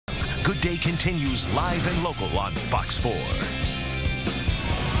Good Day continues live and local on Fox 4.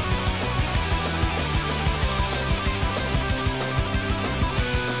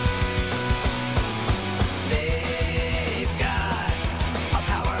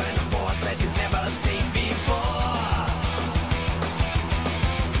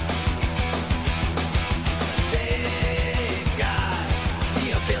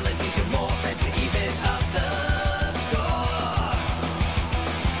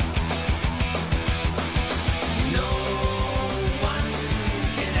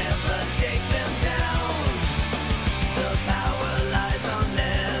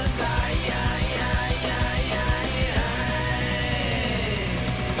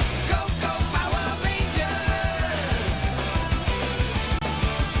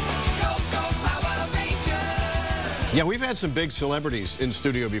 Yeah, we've had some big celebrities in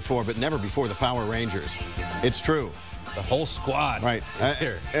studio before, but never before the Power Rangers. It's true. The whole squad right is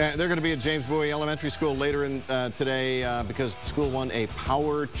here. They're going to be at James Bowie Elementary School later in today because the school won a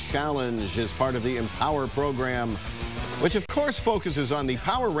Power Challenge as part of the Empower program, which of course focuses on the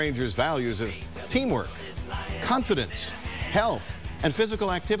Power Rangers' values of teamwork, confidence, health, and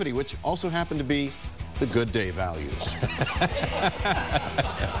physical activity, which also happen to be the Good Day values.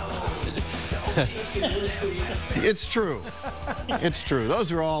 It's true. It's true.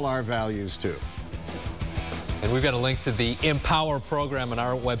 Those are all our values, too. And we've got a link to the Empower program on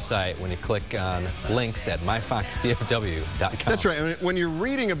our website when you click on links at myfoxdfw.com. That's right. I mean, when you're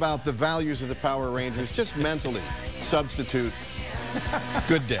reading about the values of the Power Rangers, just mentally substitute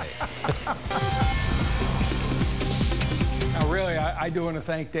Good Day. Now, really, I do want to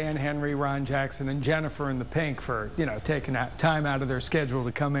thank Dan Henry, Ron Jackson, and Jennifer in the Pink for, taking time out of their schedule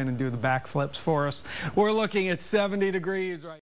to come in and do the backflips for us. We're looking at 70 degrees right